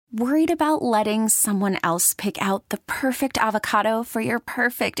Worried about letting someone else pick out the perfect avocado for your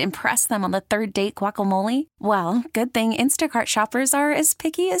perfect impress them on the third date guacamole? Well, good thing Instacart shoppers are as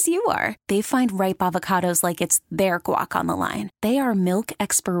picky as you are. They find ripe avocados like it's their guac on the line. They are milk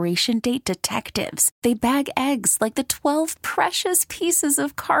expiration date detectives. They bag eggs like the 12 precious pieces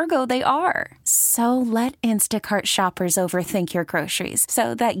of cargo they are. So let Instacart shoppers overthink your groceries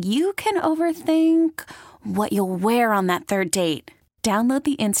so that you can overthink what you'll wear on that third date. Download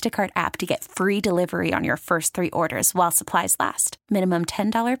the Instacart app to get free delivery on your first 3 orders while supplies last. Minimum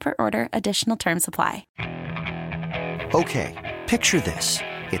 $10 per order. Additional terms apply. Okay, picture this.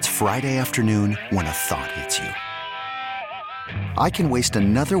 It's Friday afternoon when a thought hits you. I can waste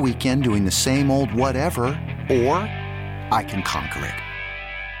another weekend doing the same old whatever, or I can conquer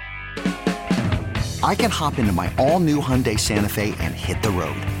it. I can hop into my all-new Hyundai Santa Fe and hit the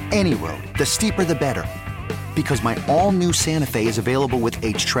road. Any road. The steeper, the better. Because my all-new Santa Fe is available with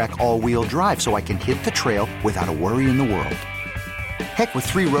H-Track all-wheel drive, so I can hit the trail without a worry in the world. Heck, with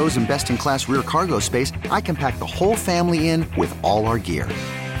 3 rows and best-in-class rear cargo space, I can pack the whole family in with all our gear.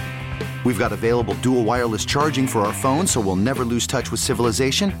 We've got available dual wireless charging for our phones, so we'll never lose touch with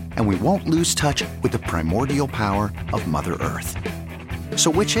civilization, and we won't lose touch with the primordial power of Mother Earth.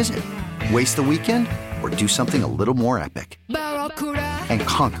 So which is it? Waste the weekend or do something a little more epic? And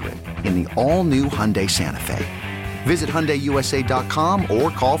conquer it in the all-new Hyundai Santa Fe. Visit HyundaiUSA.com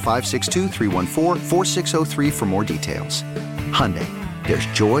or call 562-314-4603 for more details. Hyundai, there's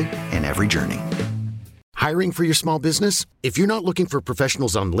joy in every journey. Hiring for your small business? If you're not looking for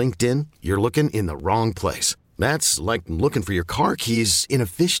professionals on LinkedIn, you're looking in the wrong place. That's like looking for your car keys in a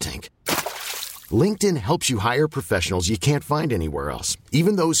fish tank. LinkedIn helps you hire professionals you can't find anywhere else,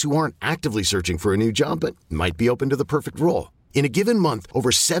 even those who aren't actively searching for a new job but might be open to the perfect role. In a given month, over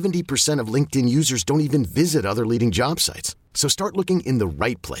 70% of LinkedIn users don't even visit other leading job sites. So start looking in the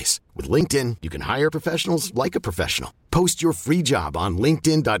right place. With LinkedIn, you can hire professionals like a professional. Post your free job on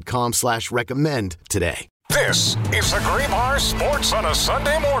linkedin.com/recommend today. This is the Graybar Sports on a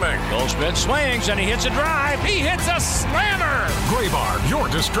Sunday morning. Goldschmidt swings and he hits a drive. He hits a slammer. Graybar, your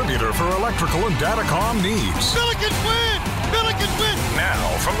distributor for electrical and datacom needs. Billikens win! Billikens win!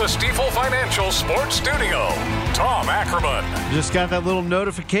 Now, from the Stifel Financial Sports Studio, Tom Ackerman. Just got that little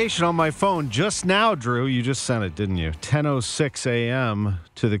notification on my phone just now, Drew. You just sent it, didn't you? 10:06 a.m.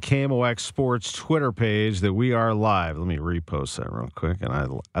 to the KMOX Sports Twitter page that we are live. Let me repost that real quick. And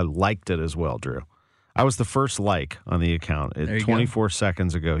I liked it as well, Drew. I was the first like on the account. 24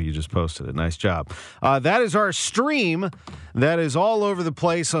 seconds ago, you just posted it. Nice job. That is our stream. That is all over the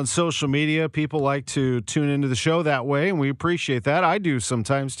place on social media. People like to tune into the show that way, and we appreciate that. I do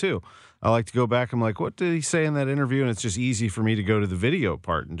sometimes, too. I like to go back. I'm like, what did he say in that interview? And it's just easy for me to go to the video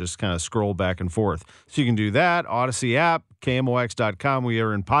part and just kind of scroll back and forth. So you can do that. Odyssey app, KMOX.com. We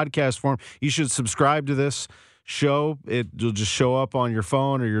are in podcast form. You should subscribe to this show. It'll just show up on your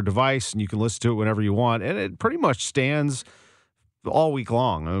phone or your device, and you can listen to it whenever you want. And it pretty much stands all week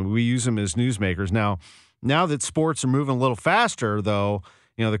long. I mean, we use them as newsmakers. Now that sports are moving a little faster, though,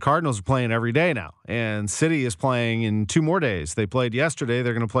 you know, the Cardinals are playing every day now, and City is playing in 2 more days. They played yesterday.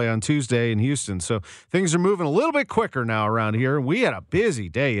 They're going to play on Tuesday in Houston. So things are moving a little bit quicker now around here. We had a busy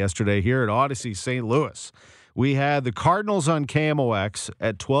day yesterday here at Odyssey St. Louis. We had the Cardinals on KMOX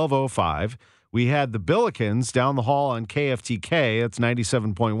at 12:05. We had the Billikens down the hall on KFTK. That's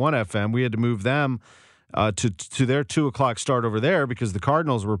 97.1 FM. We had to move them to their 2 o'clock start over there because the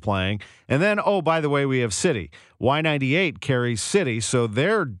Cardinals were playing. And then, oh, by the way, we have City. Y98 carries City, so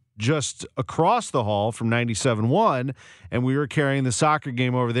they're just across the hall from 97.1, and we were carrying the soccer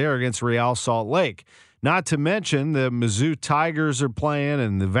game over there against Real Salt Lake. Not to mention the Mizzou Tigers are playing,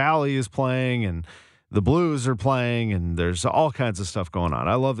 and the Valley is playing, and the Blues are playing, and there's all kinds of stuff going on.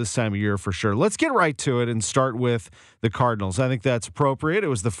 I love this time of year for sure. Let's get right to it and start with the Cardinals. I think that's appropriate. It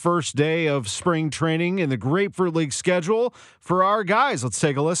was the first day of spring training in the Grapefruit League schedule for our guys. Let's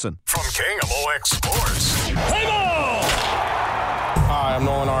take a listen. From KMOX Sports. Play ball! Hi, I'm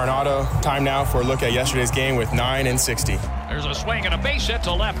Nolan Arenado. Time now for a look at yesterday's game with 9 and 60. There's a swing and a base hit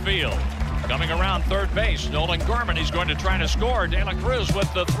to left field. Coming around third base, Nolan Gorman. He's going to try to score. De La Cruz with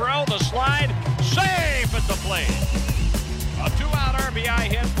the throw, the slide, safe at the plate. A 2-out RBI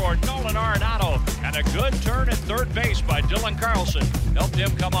hit for Nolan Arenado, and a good turn at third base by Dylan Carlson helped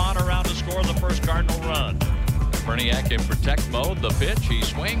him come on around to score the first Cardinal run. Perniak in protect mode. The pitch, he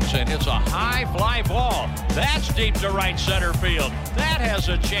swings and hits a high fly ball. That's deep to right center field. That has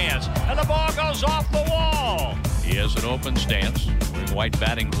a chance, and the ball goes off the wall. He has an open stance, wearing white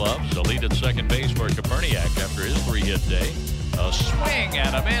batting gloves. The lead at second base for Koperniak after his 3-hit day. A swing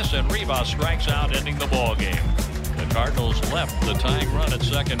and a miss, and Rivas strikes out, ending the ball game. The Cardinals left the tying run at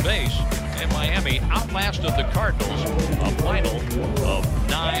second base, and Miami outlasted the Cardinals, a final of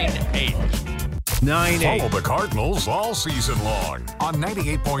 9-8. 9-8. Follow the Cardinals all season long on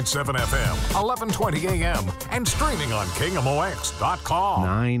 98.7 FM, 1120 AM, and streaming on KMOX.com.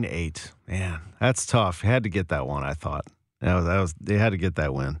 9-8. Man, that's tough. Had to get that one, I thought. They had to get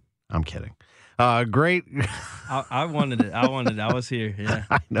that win. I'm kidding. Great. I wanted it. I was here. Yeah.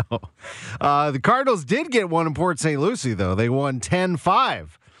 I know. The Cardinals did get one in Port St. Lucie, though. They won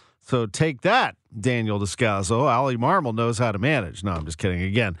 10-5. So take that, Daniel Descalzo. Ollie Marmol knows how to manage. No, I'm just kidding.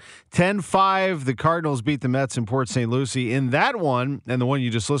 Again, 10-5. The Cardinals beat the Mets in Port St. Lucie. In that one, and the one you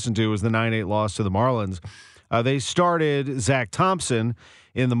just listened to was the 9-8 loss to the Marlins. They started Zach Thompson.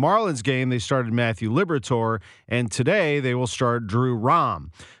 In the Marlins game, they started Matthew Liberatore, and today they will start Drew Rom.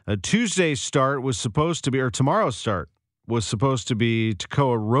 Tuesday's start was supposed to be, or tomorrow's start was supposed to be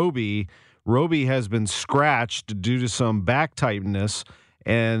Tekoa Roby. Roby has been scratched due to some back tightness,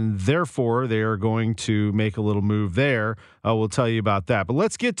 and therefore they are going to make a little move there. We'll tell you about that. But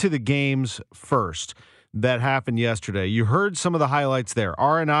let's get to the games first that happened yesterday. You heard some of the highlights there.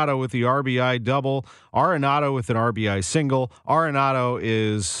 Arenado with the RBI double. Arenado with an RBI single. Arenado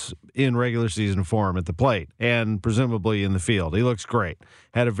is in regular season form at the plate and presumably in the field. He looks great.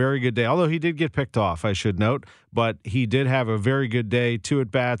 Had a very good day, although he did get picked off, I should note. But he did have a very good day. 2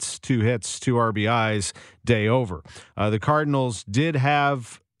 at-bats, 2 hits, 2 RBIs, day over. The Cardinals did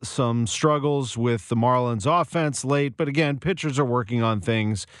have some struggles with the Marlins offense late, but again, pitchers are working on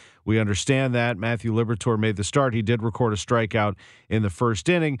things. We understand that. Matthew Liberatore made the start. He did record a strikeout in the first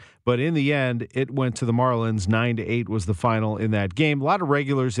inning, but in the end, it went to the Marlins. 9-8 was the final in that game. A lot of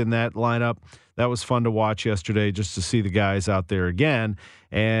regulars in that lineup. That was fun to watch yesterday, just to see the guys out there again.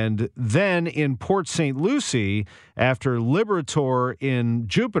 And then in Port St. Lucie, after Liberatore in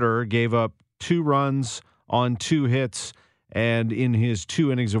Jupiter gave up 2 runs on 2 hits, and in his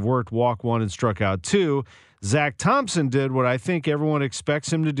 2 innings of work, walked 1 and struck out 2, Zach Thompson did what I think everyone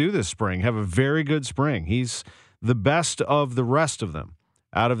expects him to do this spring, have a very good spring. He's the best of the rest of them.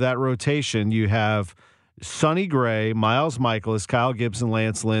 Out of that rotation, you have Sonny Gray, Miles Michaelis, Kyle Gibson,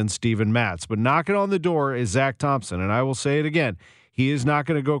 Lance Lynn, Steven Matz. But knocking on the door is Zach Thompson, and I will say it again, he is not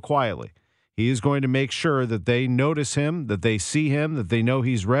going to go quietly. He is going to make sure that they notice him, that they see him, that they know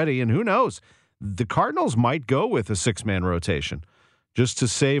he's ready, and who knows, the Cardinals might go with a 6-man rotation. Just to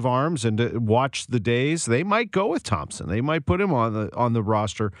save arms and to watch the days, they might go with Thompson. They might put him on the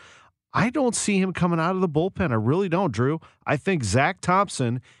roster. I don't see him coming out of the bullpen. I really don't, Drew. I think Zach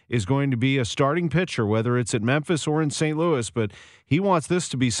Thompson is going to be a starting pitcher, whether it's at Memphis or in St. Louis, but he wants this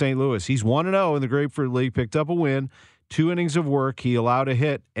to be St. Louis. He's 1-0 in the Grapefruit League, picked up a win, 2 innings of work. He allowed a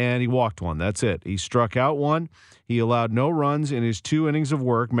hit, and he walked 1. That's it. He struck out 1. He allowed no runs in his 2 innings of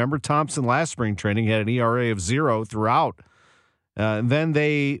work. Remember, Thompson last spring training had an ERA of 0 throughout. And then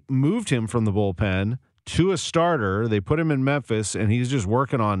they moved him from the bullpen to a starter. They put him in Memphis, and he's just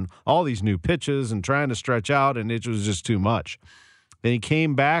working on all these new pitches and trying to stretch out, and it was just too much. Then he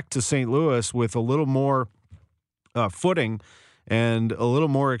came back to St. Louis with a little more footing and a little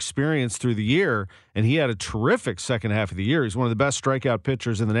more experience through the year, and he had a terrific second half of the year. He's one of the best strikeout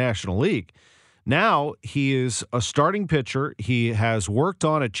pitchers in the National League. Now he is a starting pitcher. He has worked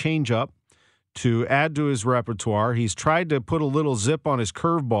on a changeup to add to his repertoire. He's tried to put a little zip on his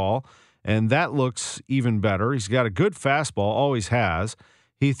curveball, and that looks even better. He's got a good fastball, always has.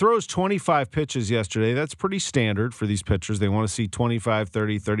 He throws 25 pitches yesterday. That's pretty standard for these pitchers. They want to see 25,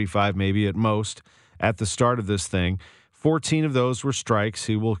 30, 35 maybe at most at the start of this thing. 14 of those were strikes.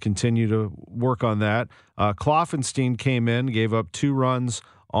 He will continue to work on that. Kloffenstein came in, gave up 2 runs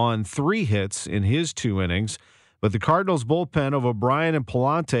on 3 hits in his 2 innings. But the Cardinals bullpen of O'Brien and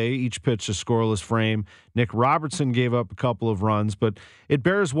Palante each pitched a scoreless frame. Nick Robertson gave up a couple of runs, but it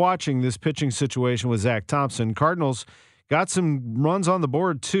bears watching this pitching situation with Zach Thompson. Cardinals got some runs on the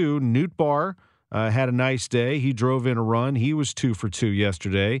board too. Nootbaar had a nice day. He drove in a run. He was 2 for 2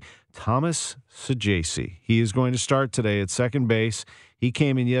 yesterday. Thomas Saggese, he is going to start today at second base. He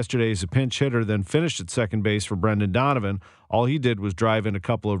came in yesterday as a pinch hitter, then finished at second base for Brendan Donovan. All he did was drive in a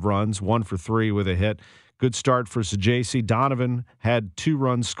couple of runs, 1 for 3 with a hit. Good start for Saggese. Donovan had 2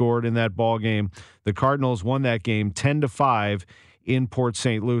 runs scored in that ball game. The Cardinals won that game 10-5 in Port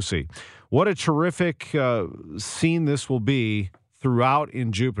St. Lucie. What a terrific scene this will be throughout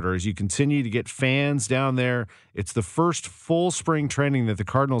in Jupiter as you continue to get fans down there. It's the first full spring training that the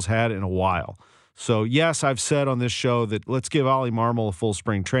Cardinals had in a while. So, yes, I've said on this show that let's give Ollie Marmol a full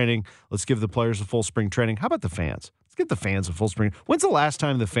spring training. Let's give the players a full spring training. How about the fans? Let's get the fans a full spring. When's the last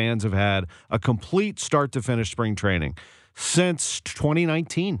time the fans have had a complete start-to-finish spring training? Since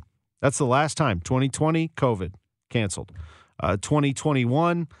 2019. That's the last time. 2020, COVID. canceled.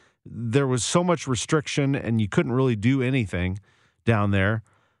 2021, there was so much restriction and you couldn't really do anything down there.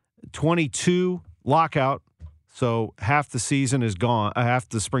 22, lockout. So half the season is gone. Half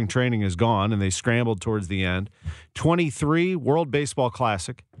the spring training is gone, and they scrambled towards the end. 23, World Baseball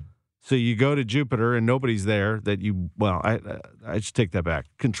Classic. So you go to Jupiter and nobody's there I should take that back.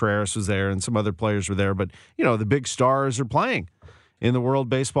 Contreras was there and some other players were there, but the big stars are playing in the World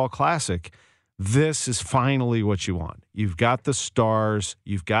Baseball Classic. This is finally what you want. You've got the stars,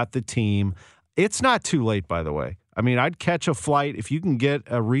 you've got the team. It's not too late, by the way. I mean, I'd catch a flight if you can get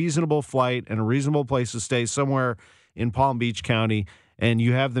a reasonable flight and a reasonable place to stay somewhere in Palm Beach County and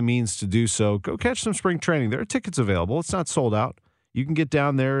you have the means to do so. Go catch some spring training. There are tickets available. It's not sold out. You can get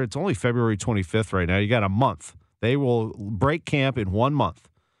down there. It's only February 25th right now. You got a month. They will break camp in 1 month.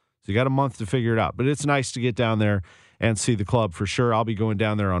 So you got a month to figure it out. But it's nice to get down there and see the club for sure. I'll be going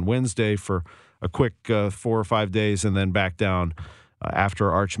down there on Wednesday for a quick 4 or 5 days and then back down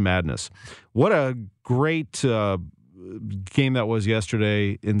after Arch Madness. What a great game that was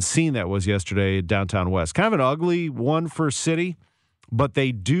yesterday and scene that was yesterday at Downtown West. Kind of an ugly one for City, but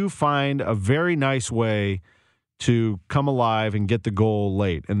they do find a very nice way to come alive and get the goal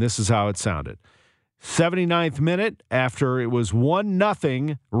late. And this is how it sounded. 79th minute, after it was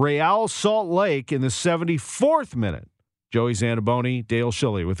 1-0 Real Salt Lake in the 74th minute. Joey Zanaboni, Dale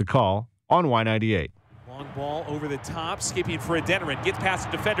Schilly with the call on Y98. Long ball over the top, skipping for Adeniran. Gets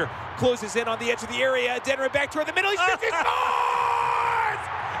past the defender, closes in on the edge of the area. Adeniran back toward the middle. He shoots, he scores!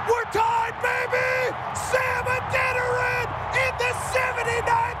 We're tied, baby! Sam Adeniran in the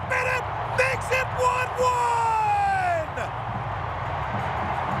 79th minute makes it 1-1!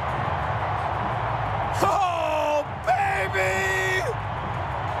 Oh, baby!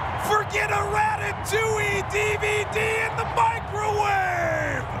 Forget a Ratatouille DVD in the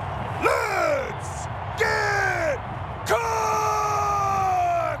microwave! Let's get cooked!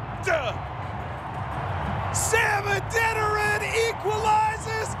 Sam Adeniran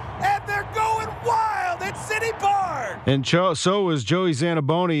equalizes, and they're going wild at City Park! And so was Joey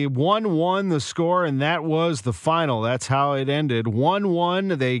Zanaboni. 1-1 the score, and that was the final. That's how it ended.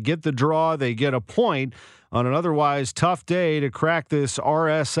 1-1. They get the draw. They get a point on an otherwise tough day to crack this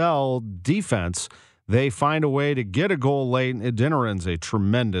RSL defense. They find a way to get a goal late. Adeniran's a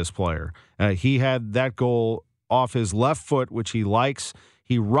tremendous player. He had that goal off his left foot, which he likes.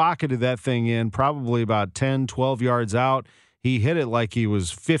 He rocketed that thing in probably about 10, 12 yards out. He hit it like he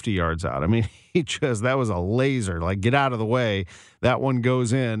was 50 yards out. I mean, that was a laser. Like, get out of the way. That one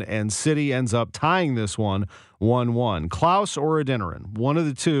goes in, and City ends up tying this one 1-1. Klaus or Adeniran, one of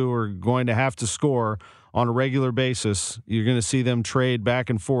the two are going to have to score on a regular basis. You're going to see them trade back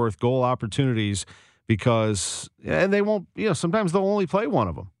and forth goal opportunities because, and they won't, sometimes they'll only play one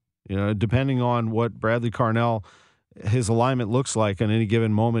of them, depending on what Bradley Carnell, his alignment looks like on any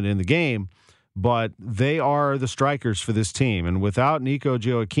given moment in the game. But they are the strikers for this team. And without Nico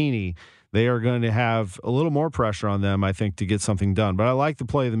Gioacchini, they are going to have a little more pressure on them, I think, to get something done. But I like the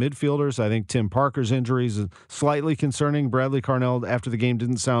play of the midfielders. I think Tim Parker's injury is slightly concerning. Bradley Carnell, after the game,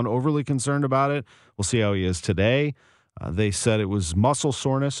 didn't sound overly concerned about it. We'll see how he is today. They said it was muscle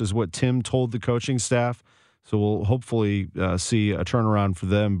soreness is what Tim told the coaching staff. So we'll hopefully see a turnaround for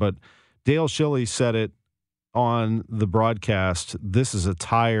them. But Dale Schilly said it on the broadcast. This is a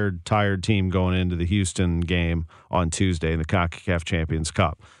tired team going into the Houston game on Tuesday in the CONCACAF Champions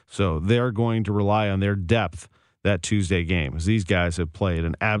Cup. So they're going to rely on their depth that Tuesday game, as these guys have played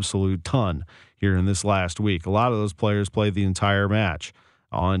an absolute ton here in this last week. A lot of those players played the entire match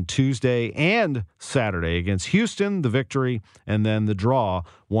on Tuesday and Saturday against Houston, the victory, and then the draw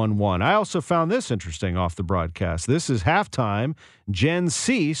 1-1. I also found this interesting off the broadcast. This is halftime. Jenn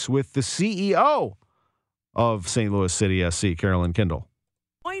Siess with the CEO of St. Louis City SC, Carolyn Kendall.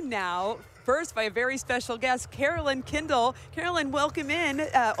 Joined now, first by a very special guest, Carolyn Kendall. Carolyn, welcome in,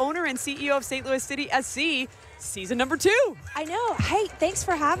 owner and CEO of St. Louis City SC, season number 2. I know. Hey, thanks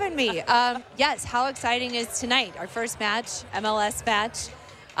for having me. Yes, how exciting is tonight? Our first match, MLS match.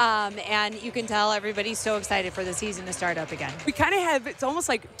 And you can tell everybody's so excited for the season to start up again. We kind of have, it's almost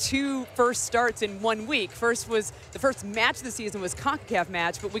like 2 first starts in 1 week. The first match of the season was CONCACAF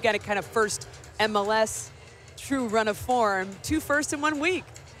match, but we got a kind of first MLS true run of form, 2 firsts in 1 week.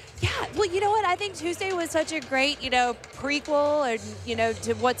 Yeah, well, you know what? I think Tuesday was such a great, prequel or,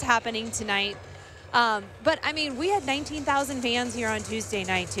 to what's happening tonight. But, I mean, we had 19,000 fans here on Tuesday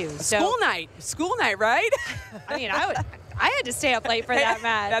night, too. School night, right? I mean, I had to stay up late for that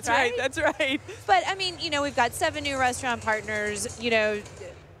match. That's right. But, I mean, we've got 7 new restaurant partners.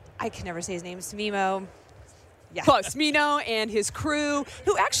 I can never say his name, Samimo. Yeah. Smino and his crew,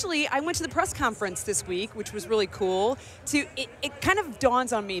 who actually, I went to the press conference this week, which was really cool. It kind of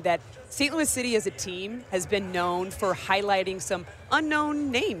dawns on me that St. Louis City as a team has been known for highlighting some unknown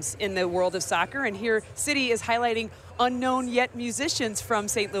names in the world of soccer, and here City is highlighting unknown yet musicians from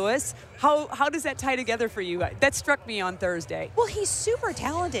St. Louis. How does that tie together for you? That struck me on Thursday. Well, he's super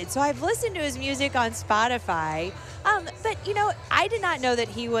talented, so I've listened to his music on Spotify. But, I did not know that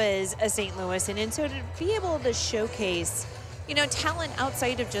he was a St. Louisan, and so to be able to showcase, talent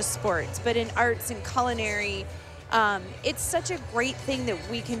outside of just sports, but in arts and culinary, it's such a great thing that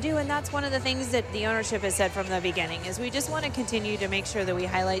we can do, and that's one of the things that the ownership has said from the beginning, is we just want to continue to make sure that we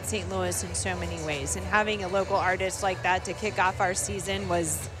highlight St. Louis in so many ways, and having a local artist like that to kick off our season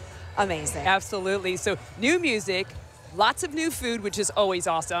was amazing. Absolutely. So new music, lots of new food, which is always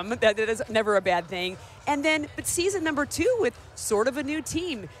awesome. That is never a bad thing. And then, but season number 2 with sort of a new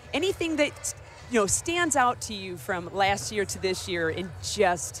team. Anything that, stands out to you from last year to this year in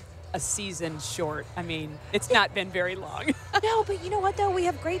just a season short? I mean, it's not been very long. No, but you know what, though? We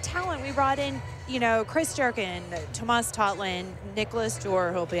have great talent. We brought in, Chris Durkin, Tomas Totland, Nicholas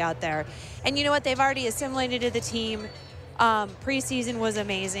Dorr, who'll be out there. And you know what? They've already assimilated to the team. Preseason was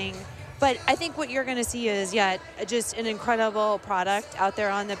amazing. But I think what you're going to see is just an incredible product out there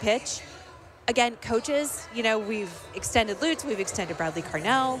on the pitch. Again, coaches, we've extended Lutz, we've extended Bradley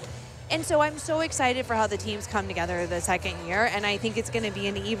Carnell. And so I'm so excited for how the teams come together the second year, and I think it's going to be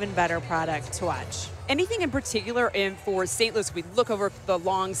an even better product to watch. Anything in particular for St. Louis, we look over the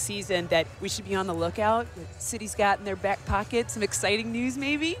long season that we should be on the lookout? The city's got in their back pocket some exciting news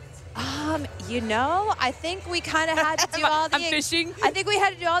maybe? I think we kind of had to do all the... I'm fishing. I think we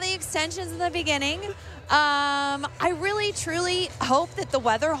had to do all the extensions in the beginning. I really, truly hope that the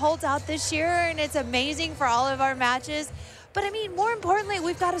weather holds out this year, and it's amazing for all of our matches. But, more importantly,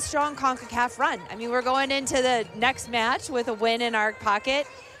 we've got a strong CONCACAF run. We're going into the next match with a win in our pocket.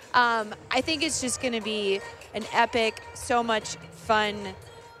 I think it's just going to be an epic, so much fun,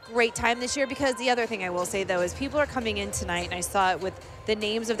 great time this year, because the other thing I will say, though, is people are coming in tonight, and I saw it with the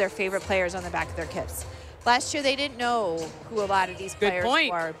names of their favorite players on the back of their kits. Last year, they didn't know who a lot of these players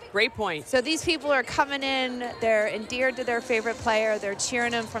were. Great point. So these people are coming in. They're endeared to their favorite player. They're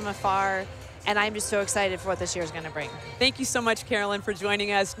cheering them from afar. And I'm just so excited for what this year is going to bring. Thank you so much, Carolyn, for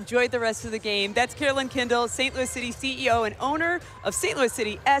joining us. Enjoy the rest of the game. That's Carolyn Kendall, St. Louis City CEO and owner of St. Louis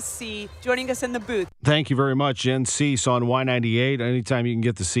City SC, joining us in the booth. Thank you very much, Jenn Siess on Y98. Anytime you can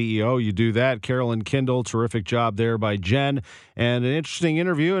get the CEO, you do that. Carolyn Kendall, terrific job there by Jen. And an interesting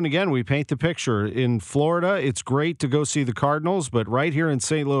interview. And again, we paint the picture. In Florida, it's great to go see the Cardinals, but right here in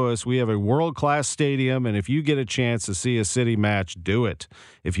St. Louis, we have a world-class stadium, and if you get a chance to see a city match, do it.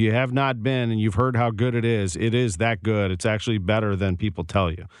 If you have not been and you've heard how good it is that good. It's actually better than people tell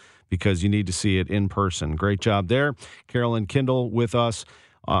you, because you need to see it in person. Great job there. Carolyn Kendall with us,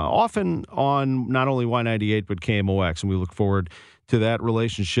 often on not only Y98, but KMOX, and we look forward to that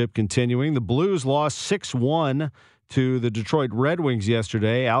relationship continuing. The Blues lost 6-1 to the Detroit Red Wings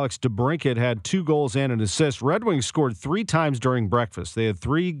yesterday. Alex DeBrincat had 2 goals and an assist. Red Wings scored 3 times during breakfast. They had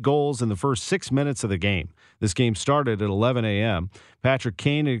 3 goals in the first 6 minutes of the game. This game started at 11 a.m. Patrick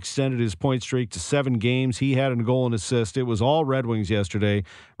Kane extended his point streak to 7 games. He had a goal and assist. It was all Red Wings yesterday.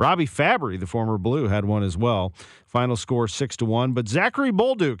 Robbie Fabry, the former Blue, had one as well. Final score 6-1. But Zachary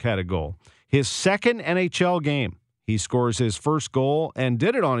Bolduc had a goal. His second NHL game. He scores his first goal and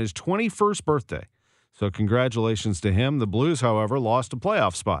did it on his 21st birthday. So congratulations to him. The Blues, however, lost a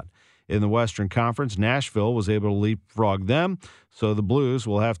playoff spot in the Western Conference. Nashville was able to leapfrog them, so the Blues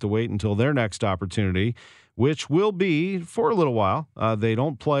will have to wait until their next opportunity, which will be for a little while. They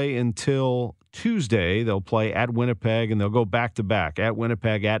don't play until Tuesday. They'll play at Winnipeg, and they'll go back-to-back at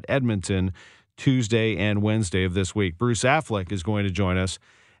Winnipeg, at Edmonton, Tuesday and Wednesday of this week. Bruce Affleck is going to join us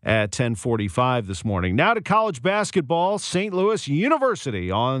at 10:45 this morning. Now to college basketball. St. Louis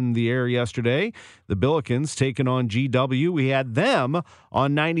University on the air yesterday. The Billikens taking on GW. We had them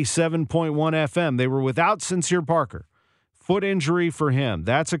on 97.1 FM. They were without Sincere Parker. Foot injury for him.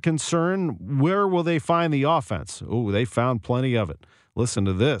 That's a concern. Where will they find the offense? Oh, they found plenty of it. Listen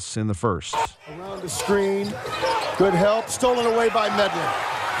to this in the first. Around the screen. Good help. Stolen away by Medlin.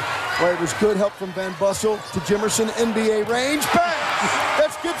 Well, it was good help from Van Bussel to Jimerson. NBA range. Pass.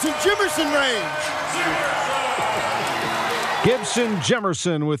 That's Gibson Jimerson range. Gibson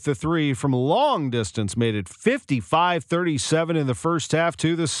Jemerson with the three from long distance made it 55-37 in the first half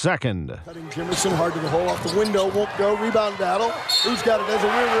to the second. Cutting Jemerson hard to the hole, off the window, won't go. Rebound battle. Who's got it?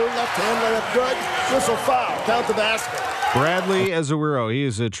 Ezewiro, left hand layup, good. Whistle foul. Count the basket. Bradley Ezewiro, he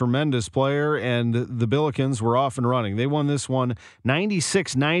is a tremendous player, and the Billikens were off and running. They won this one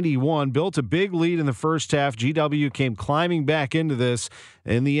 96-91, built a big lead in the first half. GW came climbing back into this.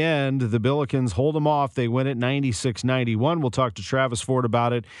 In the end, the Billikens hold them off. They win it 96-91. We'll talk to Travis Ford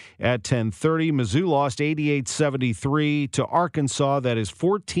about it at 10:30. Mizzou lost 88-73 to Arkansas. That is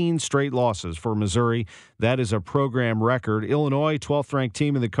 14 straight losses for Missouri. That is a program record. Illinois, 12th ranked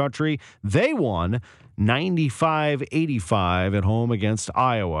team in the country, they won 95-85 at home against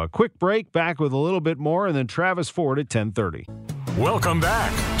Iowa. Quick break, back with a little bit more, and then Travis Ford at 10:30. Welcome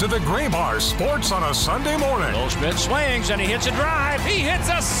back to the Gray Bar Sports on a Sunday morning. Goldschmidt swings and he hits a drive. He hits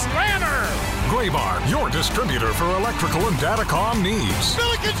a slammer. Gray Bar, your distributor for electrical and datacom needs.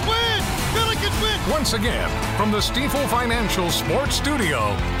 Billikens win! Billikens win! Once again, from the Stifel Financial Sports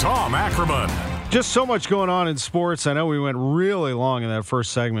Studio, Tom Ackerman. Just so much going on in sports. I know we went really long in that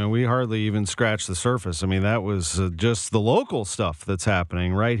first segment. We hardly even scratched the surface. I mean, that was just the local stuff that's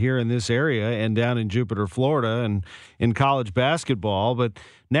happening right here in this area and down in Jupiter, Florida, and in college basketball. But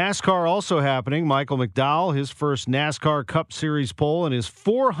NASCAR also happening. Michael McDowell, his first NASCAR Cup Series pole and his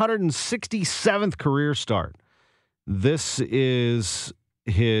 467th career start. This is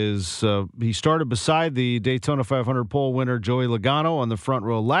his he started beside the Daytona 500 pole winner Joey Logano on the front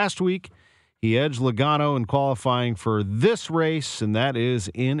row last week. He edged Logano in qualifying for this race, and that is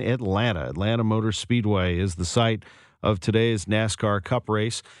in Atlanta. Atlanta Motor Speedway is the site of today's NASCAR Cup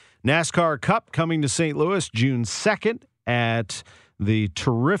race. NASCAR Cup coming to St. Louis June 2nd at the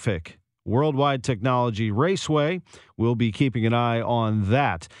terrific Worldwide Technology Raceway. We'll be keeping an eye on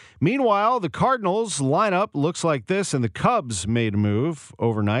that. Meanwhile, the Cardinals lineup looks like this, and the Cubs made a move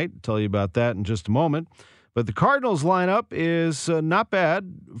overnight. I'll tell you about that in just a moment. But the Cardinals lineup is not bad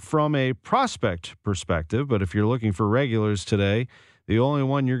from a prospect perspective. But if you're looking for regulars today, the only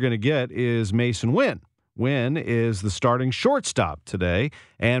one you're going to get is Mason Wynn. Wynn is the starting shortstop today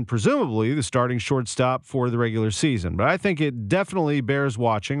and presumably the starting shortstop for the regular season. But I think it definitely bears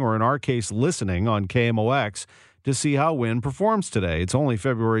watching, or in our case, listening on KMOX to see how Wynn performs today. It's only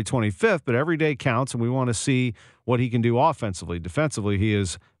February 25th, but every day counts, and we want to see what he can do offensively. Defensively, he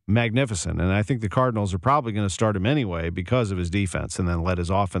is magnificent, and I think the Cardinals are probably going to start him anyway because of his defense and then let his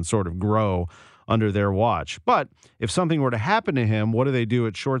offense sort of grow under their watch. But if something were to happen to him, what do they do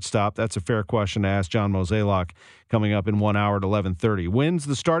at shortstop? That's a fair question to ask John Mozeliak coming up in 1 hour at 11:30. Wynn's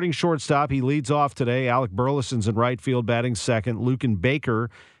the starting shortstop. He leads off today. Alec Burleson's in right field batting second. Lucan Baker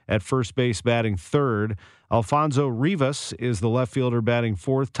at first base batting third. Alfonso Rivas is the left fielder batting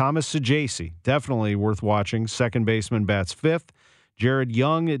fourth. Thomas Saggese, definitely worth watching, second baseman, bats fifth. Jared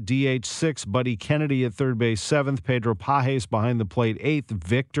Young at DH 6th, Buddy Kennedy at third base 7th, Pedro Pajes behind the plate 8th,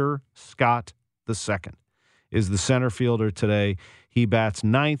 Victor Scott II is the center fielder today. He bats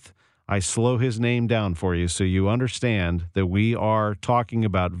 9th. I slow his name down for you so you understand that we are talking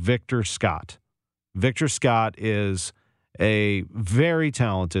about Victor Scott. Victor Scott is a very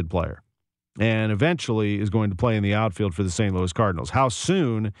talented player and eventually is going to play in the outfield for the St. Louis Cardinals. How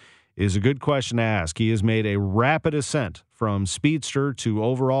soon is a good question to ask. He has made a rapid ascent from speedster to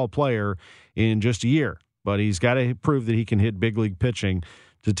overall player in just a year, but he's got to prove that he can hit big league pitching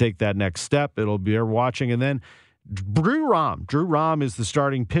to take that next step. It'll be watching. And then Drew Rom is the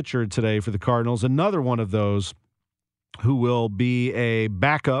starting pitcher today for the Cardinals, another one of those who will be a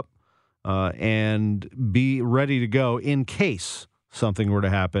backup and be ready to go in case something were to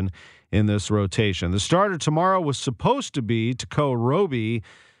happen in this rotation. The starter tomorrow was supposed to be Tekoa Roby,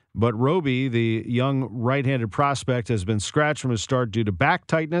 but Roby, the young right-handed prospect, has been scratched from his start due to back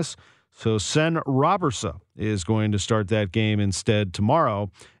tightness. So Sen Robertsa is going to start that game instead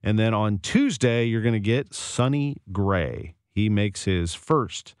tomorrow. And then on Tuesday, you're going to get Sonny Gray. He makes his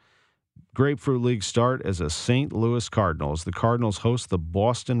first Grapefruit League start as a St. Louis Cardinals. The Cardinals host the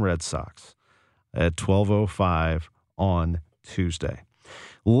Boston Red Sox at 12:05 on Tuesday.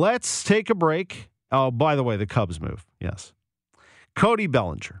 Let's take a break. Oh, by the way, the Cubs move. Yes. Cody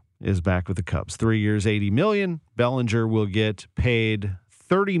Bellinger is back with the Cubs. 3 years, $80 million. Bellinger will get paid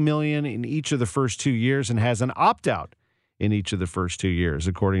 $30 million in each of the first 2 years and has an opt-out in each of the first 2 years,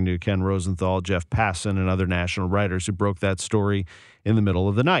 according to Ken Rosenthal, Jeff Passan, and other national writers who broke that story in the middle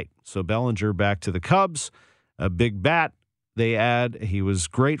of the night. So Bellinger back to the Cubs, a big bat. They add, he was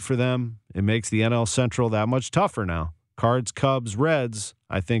great for them. It makes the NL Central that much tougher now. Cards, Cubs, Reds,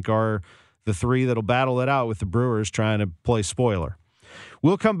 I think, are the three that'll battle it out with the Brewers trying to play spoiler.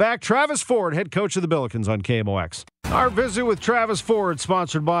 We'll come back. Travis Ford, head coach of the Billikens on KMOX. Our visit with Travis Ford,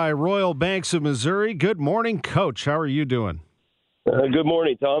 sponsored by Royal Banks of Missouri. Good morning, Coach. How are you doing? Good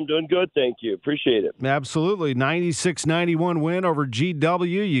morning, Tom. Doing good, thank you. Appreciate it. Absolutely. 96-91 win over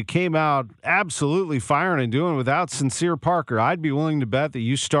GW. You came out absolutely firing and doing without Sincere Parker. I'd be willing to bet that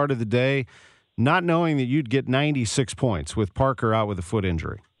you started the day not knowing that you'd get 96 points with Parker out with a foot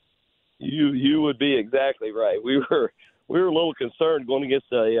injury. You would be exactly right. We were a little concerned going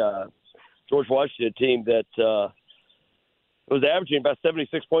against a George Washington team that was averaging about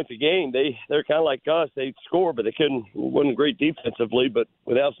 76 points a game. They're kind of like us. They'd score, but they wasn't great defensively. But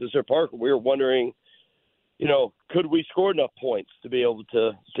without Sincere Parker, we were wondering, could we score enough points to be able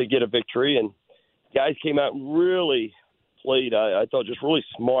to get a victory? And guys came out and really played, I thought, just really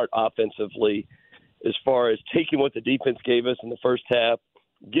smart offensively as far as taking what the defense gave us in the first half,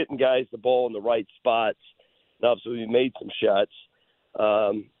 getting guys the ball in the right spots. And obviously, we made some shots.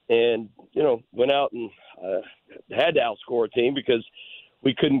 And, went out and had to outscore a team because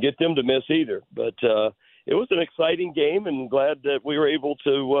we couldn't get them to miss either. But it was an exciting game, and glad that we were able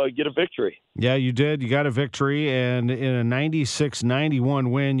to get a victory. Yeah, you did. You got a victory, and in a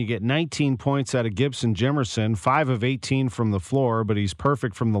 96-91 win, you get 19 points out of Gibson Jimerson, 5 of 18 from the floor, but he's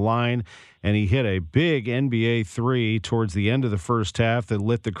perfect from the line, and he hit a big NBA three towards the end of the first half that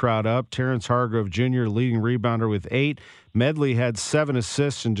lit the crowd up. Terrence Hargrove Jr., leading rebounder with 8. Medley had 7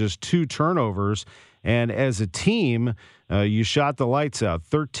 assists and just 2 turnovers. And as a team, you shot the lights out,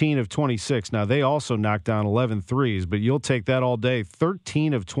 13 of 26. Now, they also knocked down 11 threes, but you'll take that all day.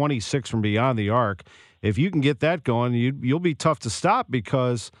 13 of 26 from beyond the arc. If you can get that going, you'll be tough to stop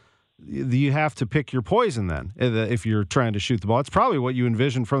because you have to pick your poison then if you're trying to shoot the ball. It's probably what you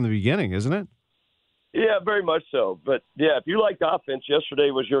envisioned from the beginning, isn't it? Yeah, very much so. But, yeah, if you liked offense,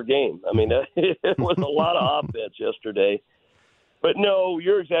 yesterday was your game. I mean, it was a lot of offense yesterday. But, no,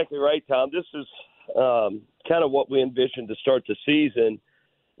 you're exactly right, Tom. This is kind of what we envisioned to start the season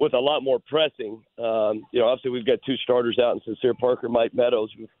with a lot more pressing. Obviously we've got 2 starters out in Sincere Parker, Mike Meadows,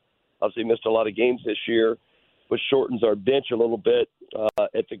 who obviously missed a lot of games this year, which shortens our bench a little bit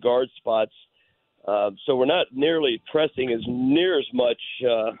at the guard spots. So we're not nearly pressing near as much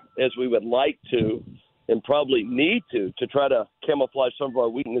as we would like to and probably need to try to camouflage some of our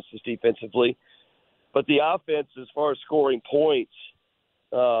weaknesses defensively. But the offense, as far as scoring points,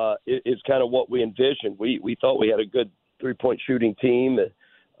 is kind of what we envisioned. We thought we had a good 3-point shooting team,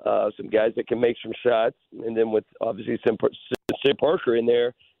 some guys that can make some shots, and then with obviously Sincere Parker in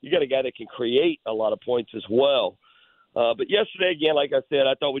there, you got a guy that can create a lot of points as well. But yesterday, again, like I said,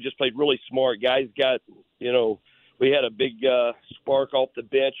 I thought we just played really smart. Guys got, we had a big spark off the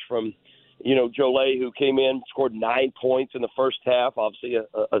bench from, Jolet, who came in, scored 9 points in the first half, obviously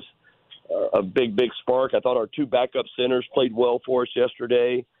a big spark. I thought our 2 backup centers played well for us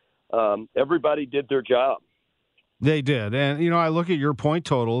yesterday. Everybody did their job. They did. And, I look at your point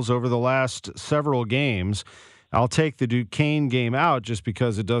totals over the last several games. I'll take the Duquesne game out just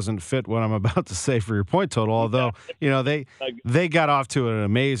because it doesn't fit what I'm about to say for your point total, although, they got off to an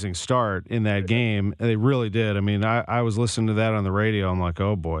amazing start in that game. They really did. I mean, I was listening to that on the radio. I'm like,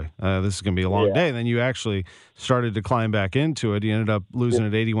 oh, boy, this is going to be a long day. And then you actually started to climb back into it. You ended up losing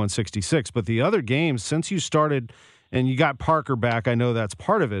at 81-66. But the other games, since you started and you got Parker back, I know that's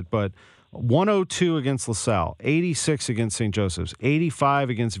part of it, but 102 against LaSalle, 86 against St. Joseph's, 85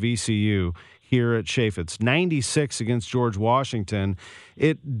 against VCU here at Chaffetz, 96 against George Washington.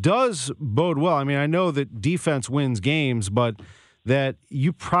 It does bode well. I mean, I know that defense wins games, but that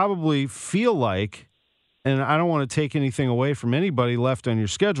you probably feel like, and I don't want to take anything away from anybody left on your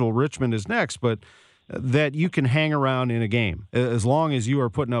schedule, Richmond is next, but that you can hang around in a game. As long as you are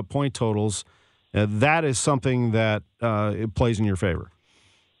putting up point totals, that is something that it plays in your favor.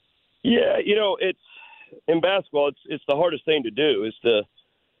 Yeah, it's in basketball, it's the hardest thing to do is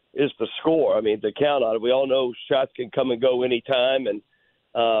to score. I mean, to count on it. We all know shots can come and go anytime, and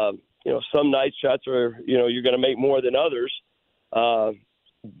some nights shots are you're going to make more than others.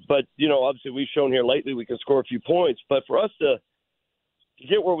 But obviously we've shown here lately we can score a few points. But for us to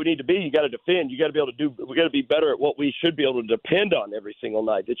get where we need to be, you got to defend. You got to be able to we got to be better at what we should be able to depend on every single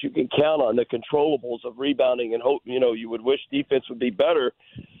night. That you can count on the controllables of rebounding and hope. You would wish defense would be better.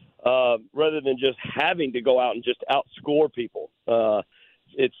 Rather than just having to go out and just outscore people.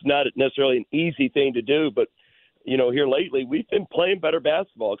 It's not necessarily an easy thing to do, but, here lately we've been playing better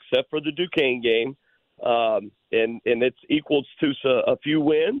basketball except for the Duquesne game. And it's equals to a few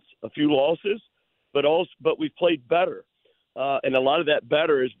wins, a few losses, but we've played better. And a lot of that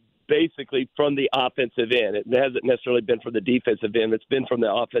better is basically from the offensive end. It hasn't necessarily been from the defensive end. It's been from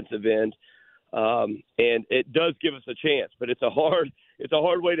the offensive end. And it does give us a chance, but it's a hard it's a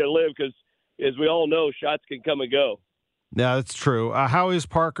hard way to live because, as we all know, shots can come and go. Yeah, that's true. How is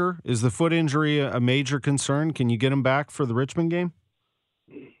Parker? Is the foot injury a major concern? Can you get him back for the Richmond game?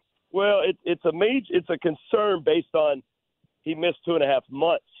 Well, it's a concern based on he missed 2.5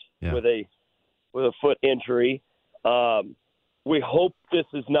 months with a foot injury. We hope this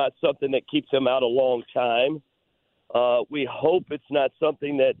is not something that keeps him out a long time. We hope it's not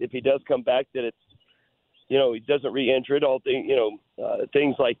something that if he does come back that it's, he doesn't re-injure it. All things,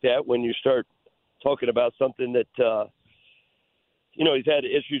 things like that when you start talking about something that, he's had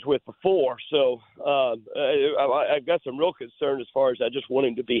issues with before. So I've got some real concern as far as I just want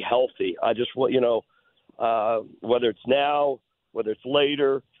him to be healthy. I just want, whether it's now, whether it's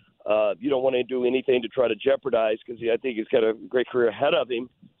later, you don't want to do anything to try to jeopardize because I think he's got a great career ahead of him.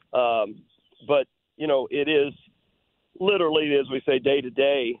 But, it is literally, as we say, day to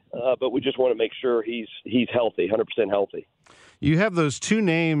day, but we just want to make sure he's healthy, 100% healthy. You have those two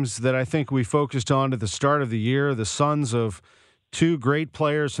names that I think we focused on at the start of the year, the sons of two great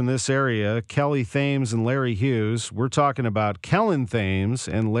players in this area, Kelly Thames and Larry Hughes. We're talking about Kellen Thames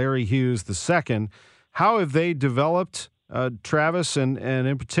and Larry Hughes II. How have they developed, Travis? And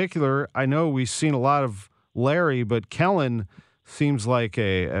in particular, I know we've seen a lot of Larry, but Kellen seems like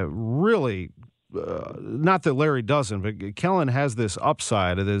a really not that Larry doesn't, but Kellen has this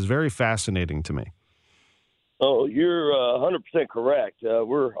upside that is very fascinating to me. Oh, you're 100% correct.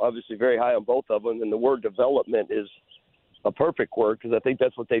 We're obviously very high on both of them, and the word development is a perfect word because I think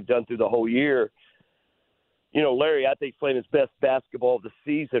that's what they've done through the whole year. Larry, I think, playing his best basketball of the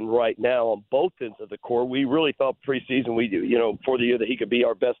season right now on both ends of the court. We really thought preseason for the year that he could be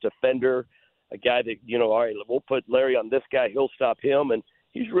our best defender, a guy that, all right, we'll put Larry on this guy, he'll stop him, and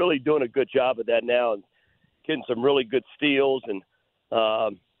he's really doing a good job of that now and getting some really good steals and,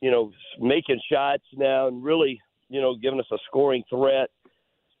 making shots now and really, giving us a scoring threat.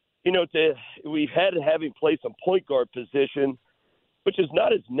 We've had to have him play some point guard position, which is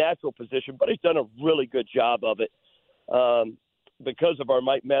not his natural position, but he's done a really good job of it because of our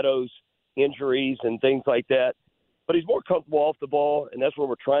Mike Meadows injuries and things like that. But he's more comfortable off the ball, and that's where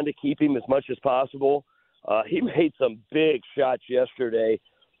we're trying to keep him as much as possible. He made some big shots yesterday.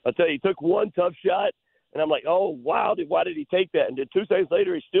 I'll tell you, he took one tough shot, and I'm like, oh, wow, why did he take that? And then 2 seconds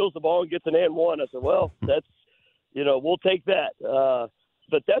later, he steals the ball and gets an and one. I said, well, that's, we'll take that.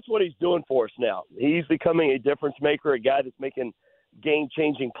 But that's what he's doing for us now. He's becoming a difference maker, a guy that's making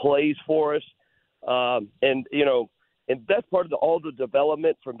game-changing plays for us. And that's part of all the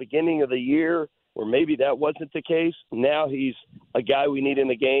development from beginning of the year where maybe that wasn't the case. Now he's a guy we need in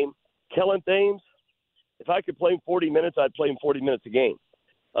the game. Kellen Thames, if I could play him 40 minutes, I'd play him 40 minutes a game.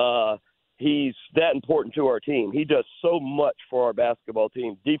 He's that important to our team. He does so much for our basketball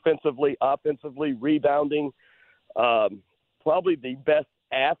team, defensively, offensively, rebounding. Probably the best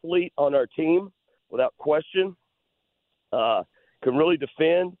athlete on our team, without question. Can really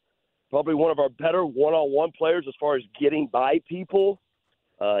defend. Probably one of our better one-on-one players as far as getting by people.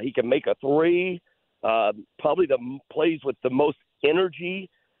 He can make a three. Probably plays with the most energy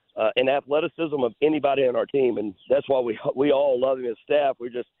and athleticism of anybody on our team, and that's why we all love him as staff. We're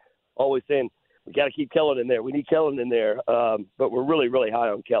just always saying we got to keep Kellen in there. We need Kellen in there, but we're really, really high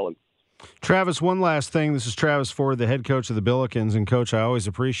on Kellen. Travis, one last thing. This is Travis Ford, the head coach of the Billikens, and Coach, I always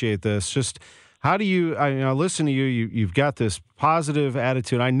appreciate this. Just how do you? I listen to you. You've got this positive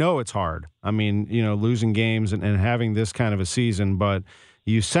attitude. I know it's hard. I mean, losing games and having this kind of a season, but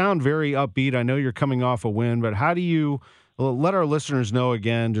you sound very upbeat. I know you're coming off a win, but how do you? Let our listeners know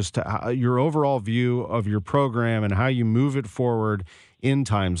again just your overall view of your program and how you move it forward in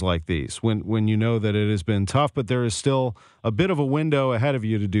times like these when you know that it has been tough, but there is still a bit of a window ahead of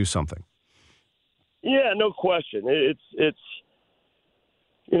you to do something. Yeah, no question. It's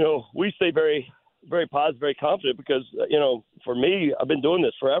we stay very, very positive, very confident because, for me, I've been doing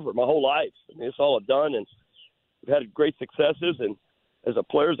this forever, my whole life. I mean, it's all I've done, and we've had great successes and as a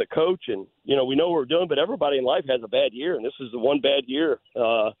player, as a coach, and, we know what we're doing, but everybody in life has a bad year, and this is the one bad year,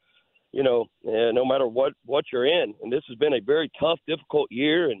 no matter what you're in. And this has been a very tough, difficult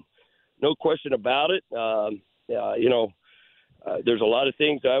year, and no question about it. There's a lot of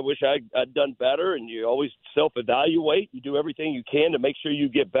things I wish I'd done better, and you always self-evaluate. You do everything you can to make sure you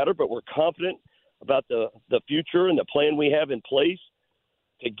get better, but we're confident about the future and the plan we have in place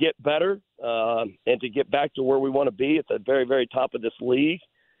to get better and to get back to where we want to be at the very, very top of this league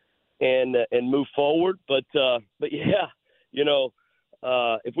and move forward. But yeah,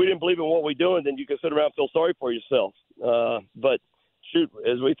 if we didn't believe in what we're doing, then you can sit around and feel sorry for yourself. But shoot,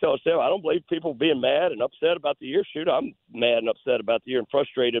 as we tell ourselves, I don't believe people being mad and upset about the year. Shoot, I'm mad and upset about the year and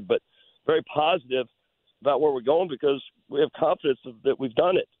frustrated, but very positive about where we're going because we have confidence that we've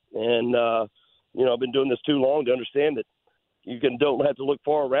done it. And, I've been doing this too long to understand that don't have to look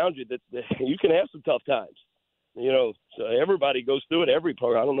far around you, that you can have some tough times. So everybody goes through it, every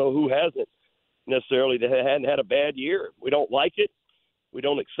player. I don't know who hasn't necessarily that hadn't had a bad year. We don't like it. We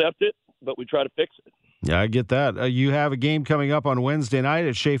don't accept it, but we try to fix it. Yeah, I get that. You have a game coming up on Wednesday night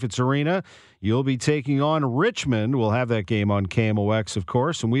at Chaffetz Arena. You'll be taking on Richmond. We'll have that game on KMOX, of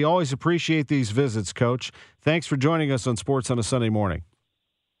course, and we always appreciate these visits, Coach. Thanks for joining us on Sports on a Sunday Morning.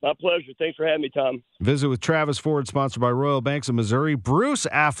 My pleasure. Thanks for having me, Tom. Visit with Travis Ford, sponsored by Royal Banks of Missouri. Bruce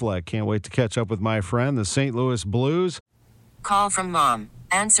Affleck. Can't wait to catch up with my friend, the St. Louis Blues. Call from mom.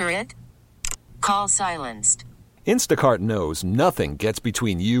 Answer it. Call silenced. Instacart knows nothing gets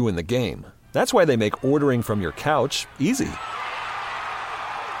between you and the game. That's why they make ordering from your couch easy.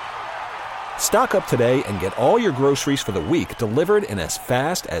 Stock up today and get all your groceries for the week delivered in as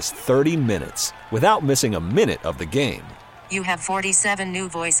fast as 30 minutes without missing a minute of the game. You have 47 new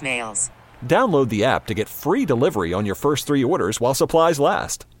voicemails. Download the app to get free delivery on your first 3 orders while supplies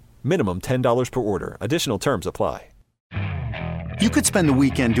last. Minimum $10 per order. Additional terms apply. You could spend the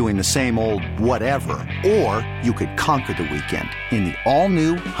weekend doing the same old whatever, or you could conquer the weekend in the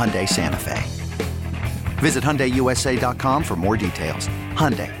all-new Hyundai Santa Fe. Visit HyundaiUSA.com for more details.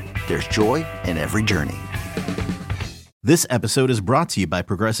 Hyundai, there's joy in every journey. This episode is brought to you by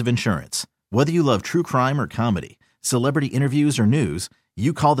Progressive Insurance. Whether you love true crime or comedy, celebrity interviews or news,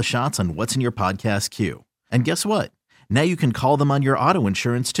 you call the shots on what's in your podcast queue. And guess what? Now you can call them on your auto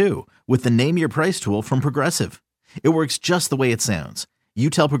insurance too with the Name Your Price tool from Progressive. It works just the way it sounds. You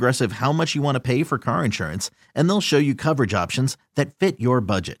tell Progressive how much you want to pay for car insurance, and they'll show you coverage options that fit your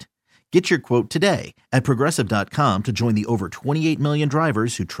budget. Get your quote today at Progressive.com to join the over 28 million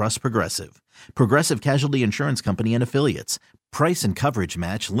drivers who trust Progressive. Progressive Casualty Insurance Company and Affiliates. Price and coverage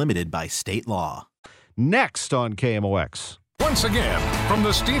match limited by state law. Next on KMOX. Once again, from the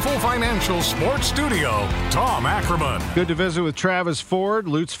Stifel Financial Sports Studio, Tom Ackerman. Good to visit with Travis Ford,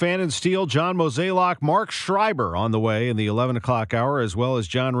 Lutz Pfannenstiel, John Mozeliak, Mark Schreiber on the way in the 11 o'clock hour, as well as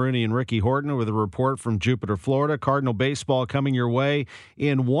John Rooney and Ricky Horton with a report from Jupiter, Florida. Cardinal baseball coming your way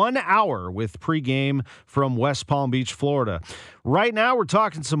in 1 hour with pregame from West Palm Beach, Florida. Right now, we're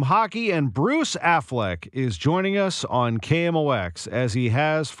talking some hockey, and Bruce Affleck is joining us on KMOX, as he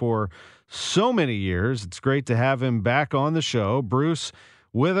has for so many years. It's great to have him back on the show. Bruce,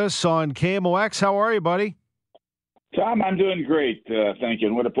 with us on KMOX. How are you, buddy? Tom, I'm doing great. Thank you.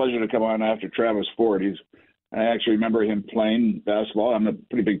 And what a pleasure to come on after Travis Ford. I actually remember him playing basketball. I'm a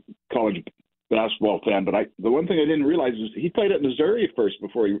pretty big college basketball fan, but the one thing I didn't realize is he played at Missouri first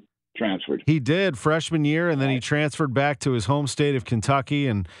before he transferred. He did, freshman year, and then he transferred back to his home state of Kentucky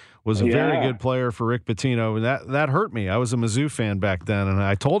and was a very good player for Rick Pitino, and that hurt me. I was a Mizzou fan back then, and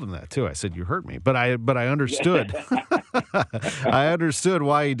I told him that too. I said, "You hurt me," but I understood. I understood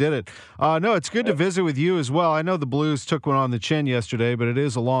why he did it. No, it's good to visit with you as well. I know the Blues took one on the chin yesterday, but it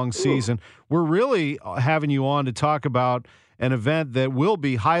is a long season. We're really having you on to talk about an event that will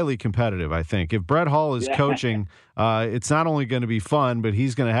be highly competitive, I think. If Brett Hull is coaching, it's not only going to be fun, but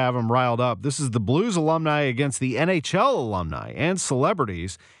he's going to have them riled up. This is the Blues Alumni against the NHL Alumni and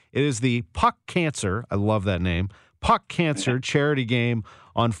Celebrities. It is the Puck Cancer, I love that name, Puck Cancer Charity Game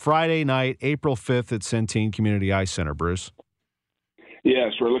on Friday night, April 5th at Centene Community Ice Center. Bruce?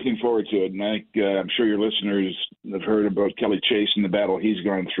 Yes, we're looking forward to it. And I'm sure your listeners have heard about Kelly Chase and the battle he's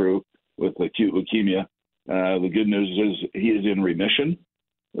gone through with acute leukemia. The good news is he is in remission,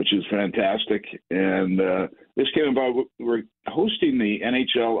 which is fantastic. And this came about, we're hosting the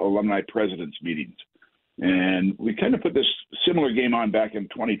NHL Alumni Presidents Meetings. And we kind of put this similar game on back in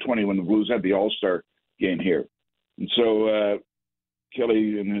 2020 when the Blues had the All-Star game here. And so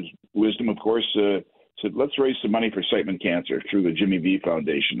Kelly, in his wisdom, of course, said, let's raise some money for Siteman Cancer through the Jimmy V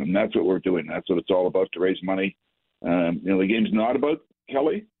Foundation. And that's what we're doing. That's what it's all about, to raise money. The game's not about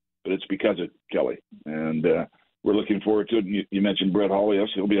Kelly, but it's because of Kelly. And we're looking forward to it. And you mentioned Brett Hull. Yes,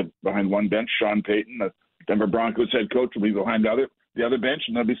 he'll be behind one bench. Sean Payton, the Denver Broncos head coach, will be behind the other bench,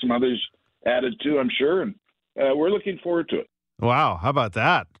 and there'll be some others added too, I'm sure. And we're looking forward to it. Wow, how about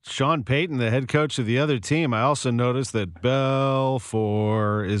that? Sean Payton, the head coach of the other team. I also noticed that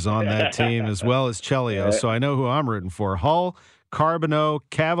Belfour is on that team as well as Chelio, so I know who I'm rooting for. Hull, Carbonneau,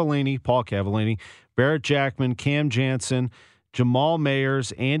 Paul Cavallini, Barrett Jackman, Cam Jansen, Jamal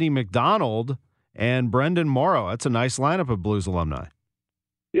Mayers, Andy McDonald, and Brendan Morrow. That's a nice lineup of Blues alumni.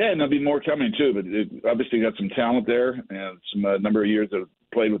 Yeah, and there'll be more coming too, but it obviously got some talent there and some number of years that have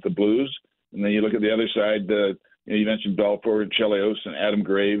played with the Blues. And then you look at the other side, you mentioned Belfort, Chelios, and Adam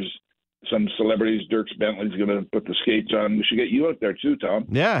Graves. some celebrities. Dirks Bentley's going to put the skates on. We should get you out there too, Tom.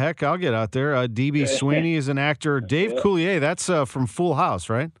 Yeah, heck, I'll get out there. DB Sweeney is an actor. Dave Coulier, that's from Full House,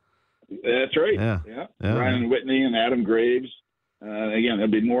 right? That's right. Yeah. Ryan Whitney and Adam Graves. Again, there'll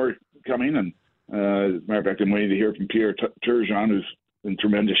be more coming. And as a matter of fact, I'm waiting to hear from Pierre Turgeon, who's in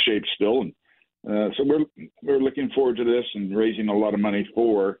tremendous shape still. And so we're looking forward to this and raising a lot of money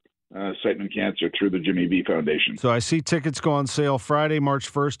for Sightman Cancer through the Jimmy V Foundation. So I see tickets go on sale Friday,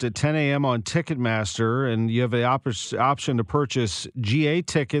 March 1st at 10 a.m. on Ticketmaster, and you have the option to purchase GA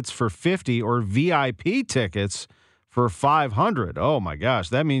tickets for $50 or VIP tickets for $500. Oh my gosh,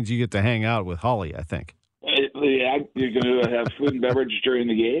 that means you get to hang out with Holly, I think. Yeah, you're going to have food and beverage during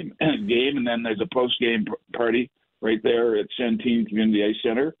the game, and then there's a post-game party right there at Centene Community Ice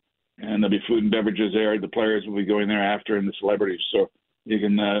Center, and there'll be food and beverages there. The players will be going there after, and the celebrities. So you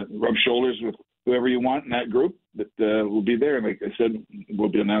can rub shoulders with whoever you want in that group that will be there. And like I said, we'll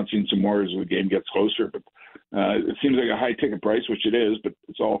be announcing some more as the game gets closer. But it seems like a high ticket price, which it is, but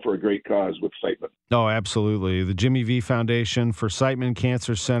it's all for a great cause with Sightman. Oh, absolutely. The Jimmy V Foundation for Sightman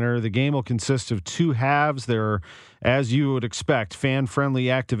Cancer Center. The game will consist of two halves. There are, as you would expect, fan-friendly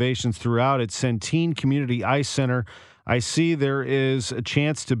activations throughout at Centene Community Ice Center. I see there is a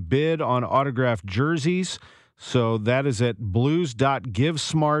chance to bid on autographed jerseys. So that is at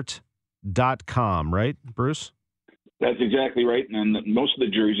blues.givesmart.com, right, Bruce? That's exactly right. And most of the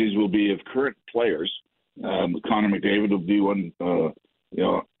jerseys will be of current players. Connor McDavid will be one,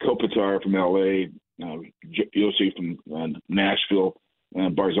 Kopitar from L.A., Yossi from Nashville,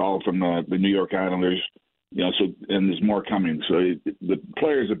 Barzal from the New York Islanders. And there's more coming. So the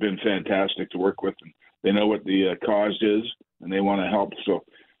players have been fantastic to work with. And they know what the cause is, and they want to help. So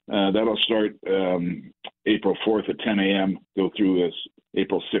that'll start April 4th at 10 a.m., go through as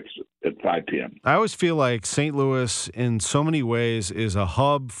April 6th at 5 p.m. I always feel like St. Louis, in so many ways, is a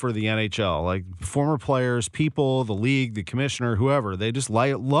hub for the NHL. Like former players, people, the league, the commissioner, whoever, they just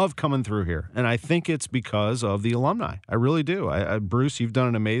love coming through here. And I think it's because of the alumni. I really do. Bruce, you've done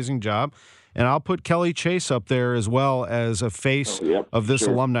an amazing job. And I'll put Kelly Chase up there as well as a face of this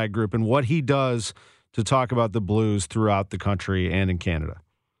alumni group and what he does to talk about the Blues throughout the country and in Canada.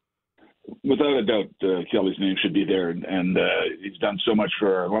 Without a doubt, Kelly's name should be there, and he's done so much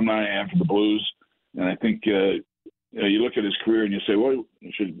for our alumni and for the Blues. And I think you look at his career and you say, well,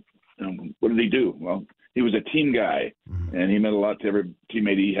 what did he do? Well, he was a team guy, and he meant a lot to every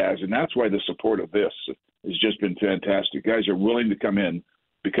teammate he has, and that's why the support of this has just been fantastic. Guys are willing to come in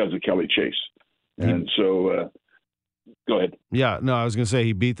because of Kelly Chase, and so. Go ahead. Yeah, no, I was going to say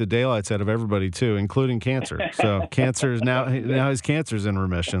he beat the daylights out of everybody too, including cancer. So cancer is now his cancer's in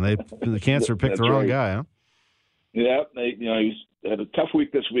remission. The cancer picked the wrong guy, huh? Yeah, he's had a tough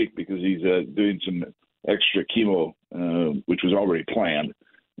week this week because he's doing some extra chemo, which was already planned,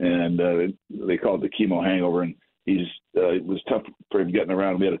 and they call it the chemo hangover. And it was tough for him getting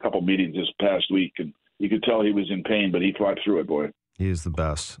around. We had a couple meetings this past week, and you could tell he was in pain, but he fought through it, boy. He is the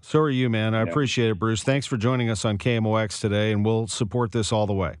best. So are you, man. I appreciate it, Bruce. Thanks for joining us on KMOX today, and we'll support this all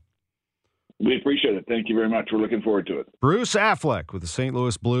the way. We appreciate it. Thank you very much. We're looking forward to it. Bruce Affleck with the St.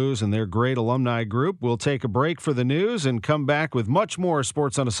 Louis Blues and their great alumni group. We'll take a break for the news and come back with much more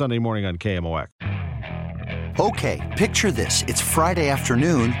sports on a Sunday morning on KMOX. Okay, picture this. It's Friday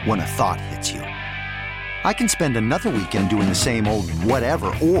afternoon when a thought hits you. I can spend another weekend doing the same old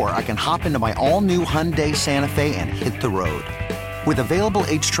whatever, or I can hop into my all-new Hyundai Santa Fe and hit the road. With available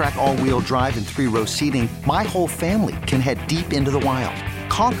H-Track all-wheel drive and 3-row seating, my whole family can head deep into the wild.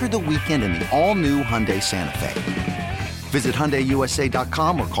 Conquer the weekend in the all-new Hyundai Santa Fe. Visit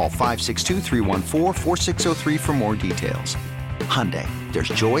HyundaiUSA.com or call 562-314-4603 for more details. Hyundai, there's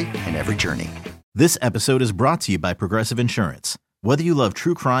joy in every journey. This episode is brought to you by Progressive Insurance. Whether you love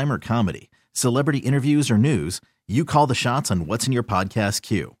true crime or comedy, celebrity interviews or news, you call the shots on what's in your podcast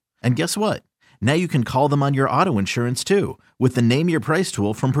queue. And guess what? Now you can call them on your auto insurance too with the Name Your Price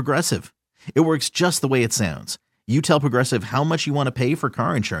tool from Progressive. It works just the way it sounds. You tell Progressive how much you want to pay for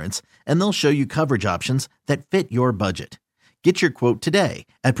car insurance, and they'll show you coverage options that fit your budget. Get your quote today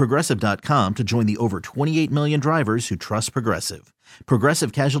at Progressive.com to join the over 28 million drivers who trust Progressive.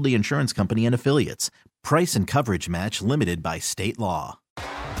 Progressive Casualty Insurance Company and Affiliates. Price and coverage match limited by state law.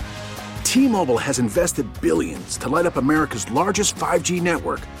 T-Mobile has invested billions to light up America's largest 5G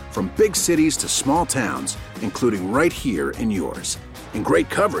network, from big cities to small towns, including right here in yours. And great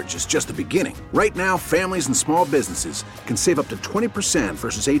coverage is just the beginning. Right now, families and small businesses can save up to 20%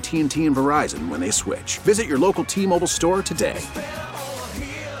 versus AT&T and Verizon when they switch. Visit your local T-Mobile store today.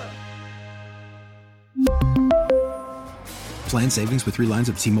 Plan savings with 3 lines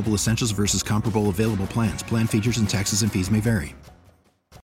of T-Mobile Essentials versus comparable available plans. Plan features and taxes and fees may vary.